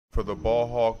For the Ball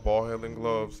Hawk ball handling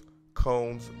gloves,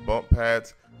 cones, bump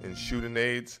pads, and shooting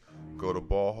aids, go to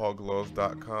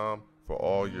ballhawkgloves.com for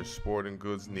all your sporting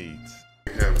goods needs.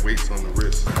 They have weights on the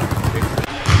wrist.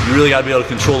 You really got to be able to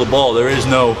control the ball. There is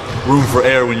no room for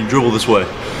error when you dribble this way.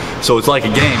 So it's like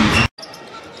a game.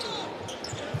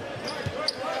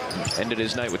 Ended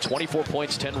his night with 24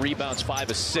 points, 10 rebounds, 5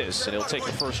 assists, and he'll take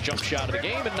the first jump shot of the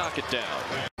game and knock it down.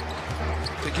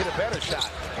 To get a better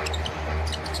shot.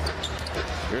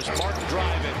 Here's Martin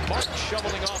driving. Martin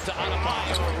shoveling off to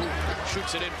Adebayo, who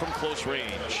shoots it in from close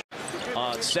range.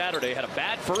 On Saturday, had a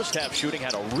bad first half shooting,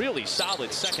 had a really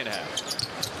solid second half.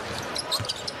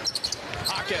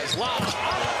 Jaquez, lob,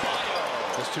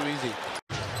 Adebayo. That's too easy.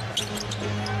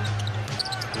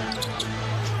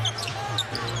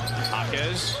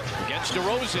 Jaquez against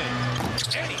DeRozan,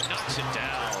 and he knocks it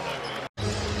down.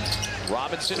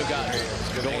 Robinson, who got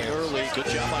going early, good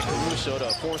job by Caruso to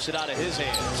force it out of his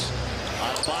hands.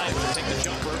 Adebayo will take the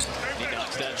jumper, and he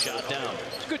knocks that shot down.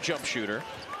 Good jump shooter.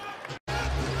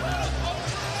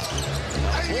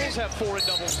 Bulls have 4 in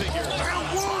double figures.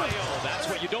 Adebayo, that's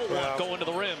what you don't want going to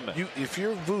the rim. If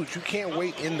you're Vooch, you can't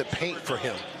wait in the paint for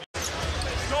him.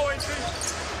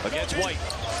 Against White.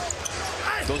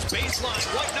 Goes baseline,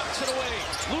 White knocks it away.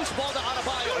 Loose ball to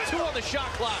Adebayo, 2 on the shot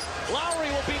clock. Lowry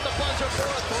will beat the buzzer for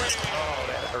a 3. Oh,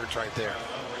 that hurts right there.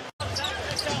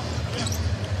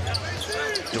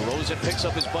 DeRozan picks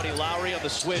up his buddy Lowry on the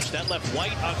switch. That left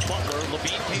White on Butler.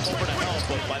 Levine came over to help,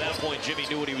 but by that point, Jimmy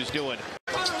knew what he was doing.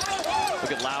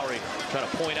 Look at Lowry trying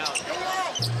to point out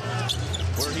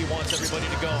where he wants everybody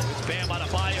to go. It's Bam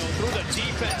Adebayo through the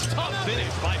defense. Tough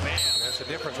finish by Bam. That's the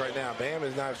difference right now. Bam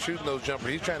is not shooting those jumpers.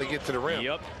 He's trying to get to the rim.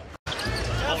 Yep.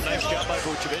 Oh, nice job by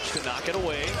Vucevic to knock it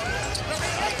away.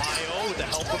 Adebayo with the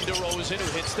help from DeRozan,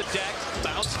 who hits the deck.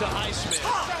 Bounce to Highsmith.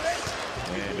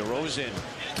 And DeRozan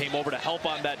came over to help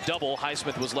on that double.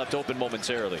 Highsmith was left open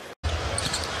momentarily.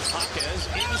 Jaquez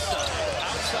inside,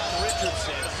 outside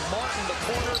Richardson. Martin the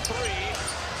corner 3.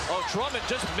 Oh, Drummond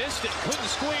just missed it, couldn't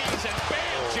squeeze, and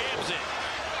Bam jams it.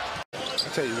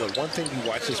 I tell you what, one thing you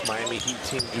watch this Miami Heat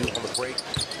team do on the break,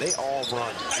 they all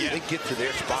run. Yeah. They get to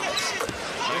their spots.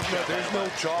 There's no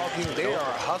jogging. They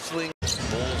are hustling.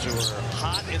 Bulls, who were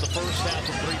hot in the first half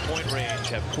of three-point range,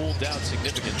 have cooled down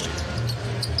significantly.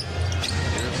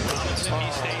 Here's Robinson,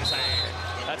 he stays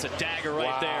high. That's a dagger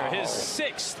right there. His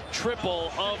 6th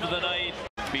triple of the night.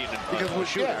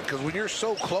 Because when you're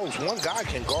so close, one guy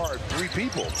can guard 3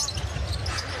 people.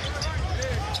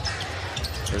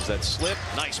 There's that slip.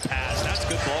 Nice pass. That's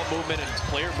good ball movement and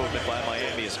player movement by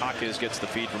Miami as Jaquez gets the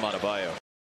feed from Adebayo.